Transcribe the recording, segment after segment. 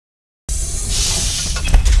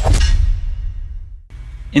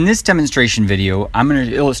In this demonstration video, I'm going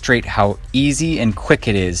to illustrate how easy and quick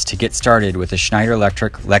it is to get started with a Schneider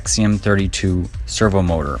Electric Lexium 32 servo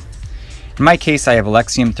motor. In my case, I have a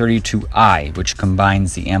Lexium 32i, which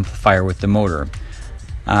combines the amplifier with the motor.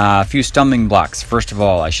 A few stumbling blocks. First of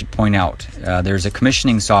all, I should point out there's a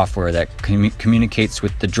commissioning software that communicates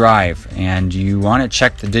with the drive, and you want to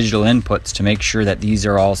check the digital inputs to make sure that these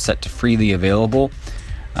are all set to freely available.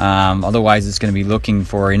 Otherwise, it's going to be looking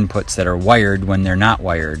for inputs that are wired when they're not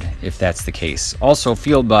wired, if that's the case. Also,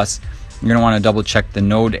 field bus, you're going to want to double check the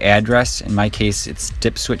node address. In my case, it's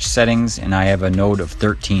dip switch settings, and I have a node of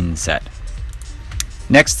 13 set.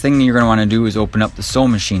 Next thing you're going to want to do is open up the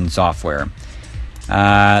SoMachine software.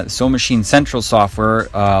 SoMachine Central software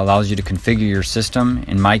allows you to configure your system.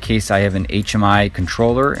 In my case, I have an HMI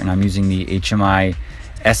controller, and I'm using the HMI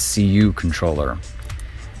SCU controller.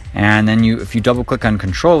 And then if you double click on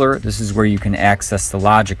controller, this is where you can access the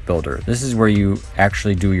logic builder. This is where you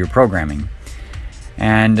actually do your programming.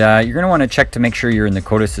 And you're going to want to check to make sure you're in the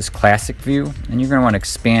Codesys Classic view, and you're going to want to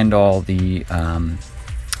expand all the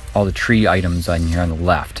tree items on here on the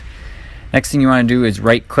left. Next thing you want to do is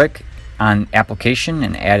right click on application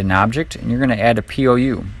and add an object, and you're going to add a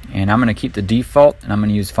POU. And I'm going to keep the default, and I'm going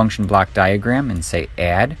to use function block diagram and say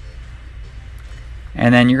add.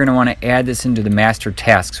 And then you're going to want to add this into the master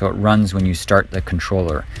task so it runs when you start the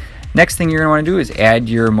controller. Next thing you're going to want to do is add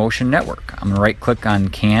your motion network. I'm going to right click on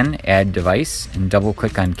CAN, add device, and double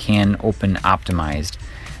click on CAN Open Optimized.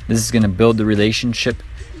 This is going to build the relationship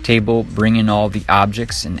table, bring in all the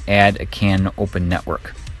objects, and add a CAN Open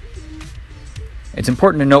network. It's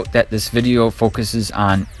important to note that this video focuses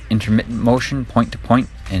on intermittent motion, point to point,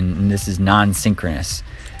 and this is non-synchronous.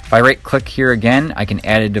 If I right click here again, I can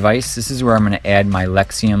add a device. This is where I'm going to add my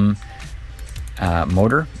Lexium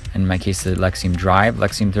motor, in my case the Lexium drive,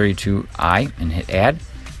 Lexium 32i, and hit add.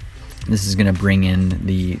 This is going to bring in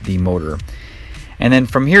the motor. And then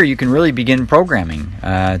from here you can really begin programming.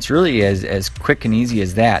 It's really as quick and easy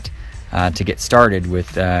as that to get started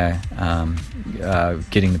with getting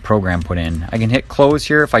the program put in. I can hit close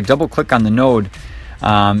here. If I double click on the node,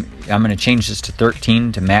 I'm going to change this to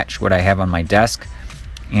 13 to match what I have on my desk.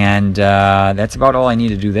 And that's about all I need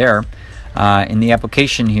to do there. In the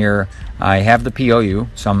application here, I have the POU,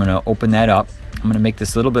 so I'm going to open that up. I'm going to make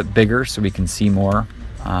this a little bit bigger so we can see more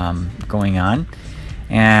going on.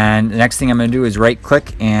 And the next thing I'm going to do is right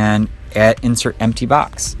click and insert empty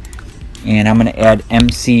box. And I'm going to add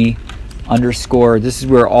MC underscore. This is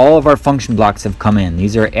where all of our function blocks have come in.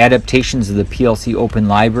 These are adaptations of the PLC Open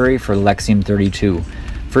library for Lexium 32.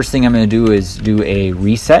 First thing I'm going to do is do a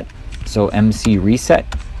reset. So MC reset,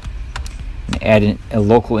 and add a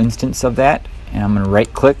local instance of that, and I'm going to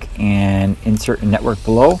right click and insert a network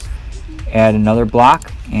below, add another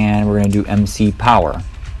block, and we're going to do MC power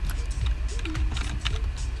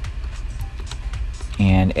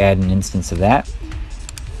and add an instance of that.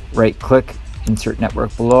 Right click, insert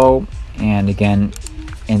network below, and again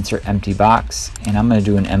insert empty box, and I'm going to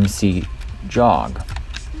do an MC jog.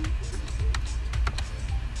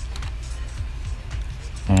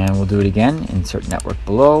 And we'll do it again, insert network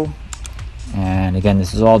below, and again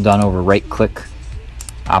this is all done over right click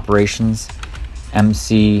operations,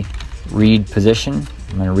 MC read position.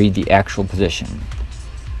 I'm going to read the actual position.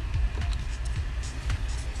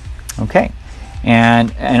 Okay,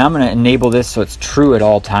 and I'm going to enable this so it's true at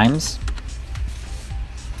all times.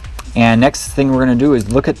 And next thing we're going to do is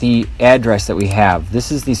look at the address that we have.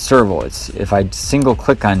 This is the servo. If I single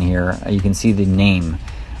click on here, you can see the name.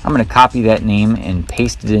 I'm going to copy that name and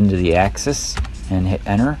paste it into the axis and hit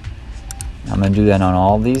enter. I'm going to do that on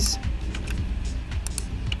all of these.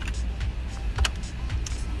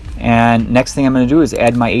 And next thing I'm going to do is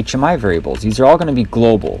add my HMI variables. These are all going to be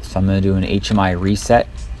global. So I'm going to do an HMI reset,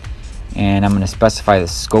 and I'm going to specify the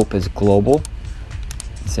scope as global.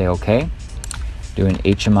 Say OK. Do an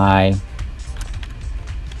HMI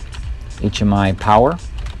power,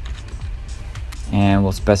 and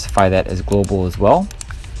we'll specify that as global as well.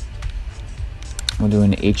 We'll do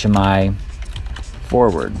an HMI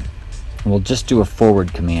forward. We'll just do a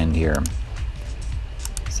forward command here.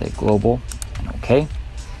 Say global and OK.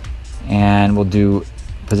 And we'll do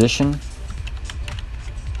position.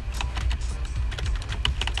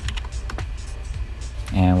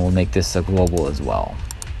 And we'll make this a global as well.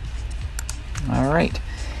 All right.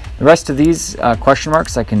 The rest of these question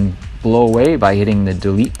marks I can blow away by hitting the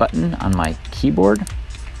delete button on my keyboard.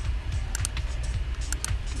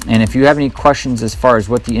 And if you have any questions as far as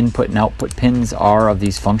what the input and output pins are of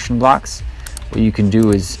these function blocks, what you can do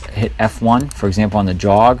is hit F1. For example, on the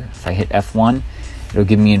jog, if I hit F1, it'll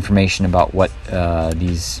give me information about what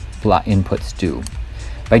these inputs do.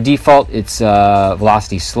 By default, it's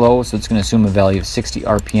velocity slow, so it's going to assume a value of 60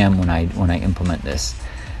 RPM when I implement this.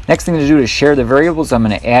 Next thing to do is share the variables. I'm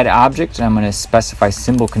going to add object, and I'm going to specify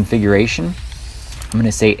symbol configuration. I'm going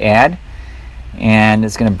to say add, and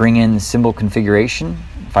it's going to bring in the symbol configuration.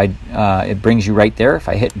 It brings you right there. If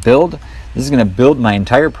I hit build, this is going to build my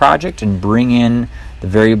entire project and bring in the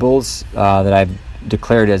variables that I've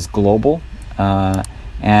declared as global.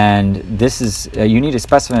 And this is, you need to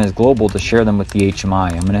specify as global to share them with the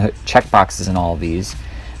HMI. I'm going to hit checkboxes in all of these.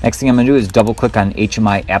 Next thing I'm going to do is double click on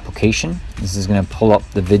HMI application. This is going to pull up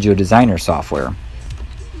the Video Designer software.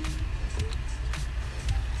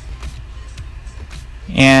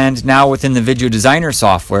 And now within the Video Designer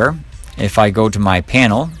software, if I go to my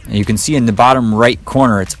panel, you can see in the bottom right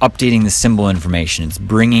corner it's updating the symbol information. It's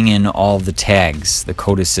bringing in all the tags, the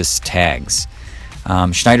code assist tags.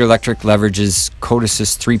 Schneider Electric leverages Code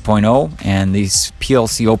Assist 3.0, and these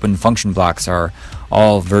PLC Open function blocks are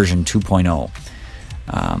all version 2.0.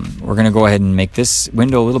 We're going to go ahead and make this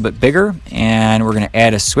window a little bit bigger, and we're going to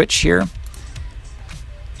add a switch here,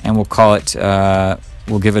 and we'll call it,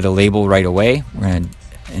 we'll give it a label right away. We're going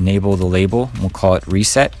to enable the label, and we'll call it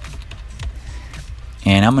reset.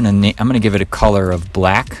 And I'm going to give it a color of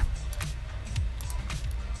black,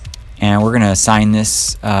 and we're going to assign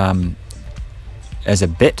this as a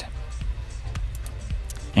bit,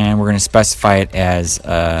 and we're going to specify it as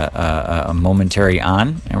a momentary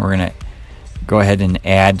on, and we're going to go ahead and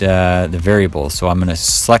add the variable. So I'm going to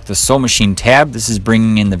select the SoMachine tab. This is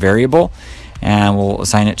bringing in the variable, and we'll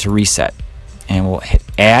assign it to reset, and we'll hit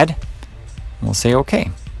add, and we'll say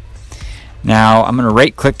OK. Now I'm going to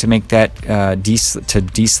right click to make that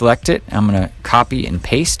deselect it. I'm going to copy and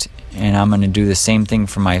paste, and I'm going to do the same thing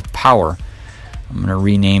for my power. I'm going to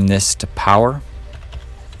rename this to power.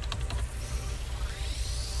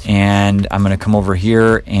 And I'm going to come over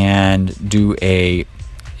here and do a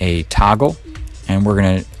toggle, and we're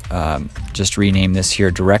going to just rename this here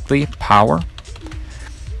directly power.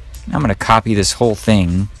 I'm going to copy this whole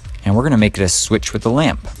thing, and we're going to make it a switch with the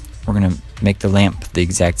lamp. We're going to make the lamp the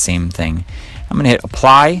exact same thing. I'm going to hit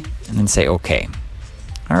apply and then say OK.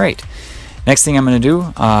 Alright, next thing I'm going to do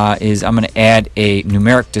is I'm going to add a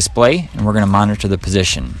numeric display, and we're going to monitor the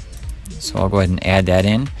position. So I'll go ahead and add that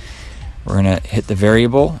in. We're going to hit the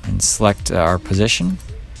variable and select our position.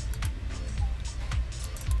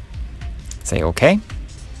 Say OK.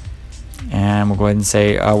 And we'll go ahead and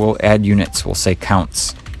say we'll add units. We'll say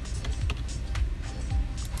counts.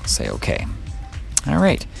 Say OK.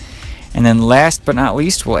 Alright. And then last but not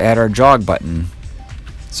least, we'll add our jog button.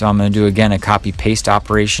 So I'm going to do again a copy paste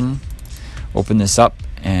operation. Open this up,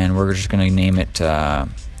 and we're just going to name it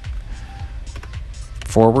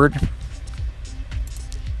forward.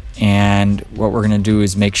 And what we're going to do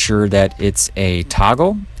is make sure that it's a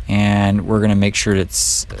toggle, and we're going to make sure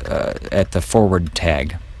it's at the forward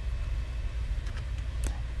tag.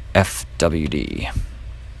 FWD.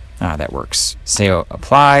 That works. Say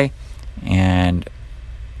apply, and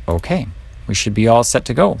OK. We should be all set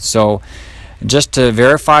to go. So just to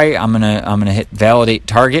verify, I'm gonna hit validate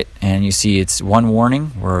target, and you see it's one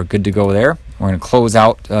warning. We're good to go there. We're going to close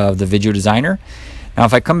out the Video Designer. Now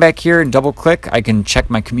if I come back here and double click, I can check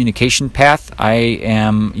my communication path. I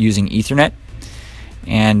am using Ethernet,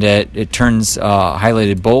 and it turns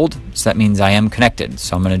highlighted bold, so that means I am connected.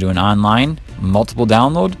 So I'm going to do an online multiple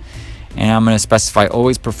download, and I'm going to specify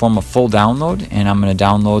always perform a full download, and I'm going to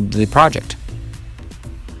download the project.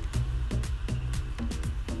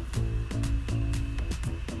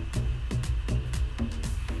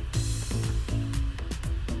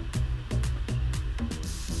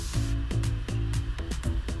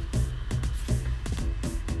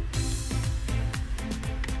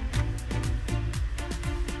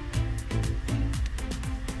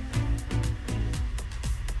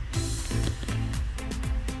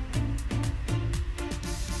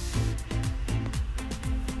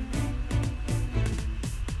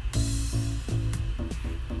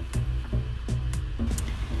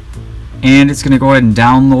 And it's going to go ahead and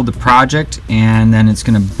download the project, and then it's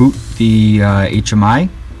going to boot the HMI.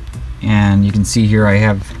 And you can see here I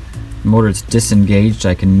have the motor that's disengaged.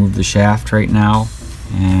 I can move the shaft right now,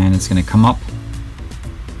 and it's going to come up.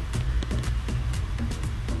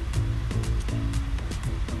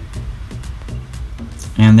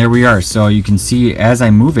 And there we are. So you can see as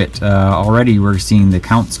I move it, already we're seeing the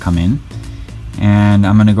counts come in. And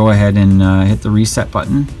I'm going to go ahead and hit the reset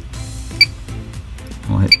button.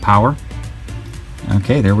 We'll hit power.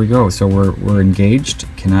 Okay, there we go. So we're engaged.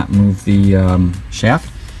 Cannot move the shaft.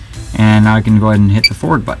 And now I can go ahead and hit the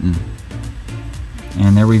forward button.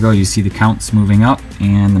 And there we go. You see the counts moving up,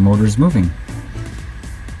 and the motor's moving.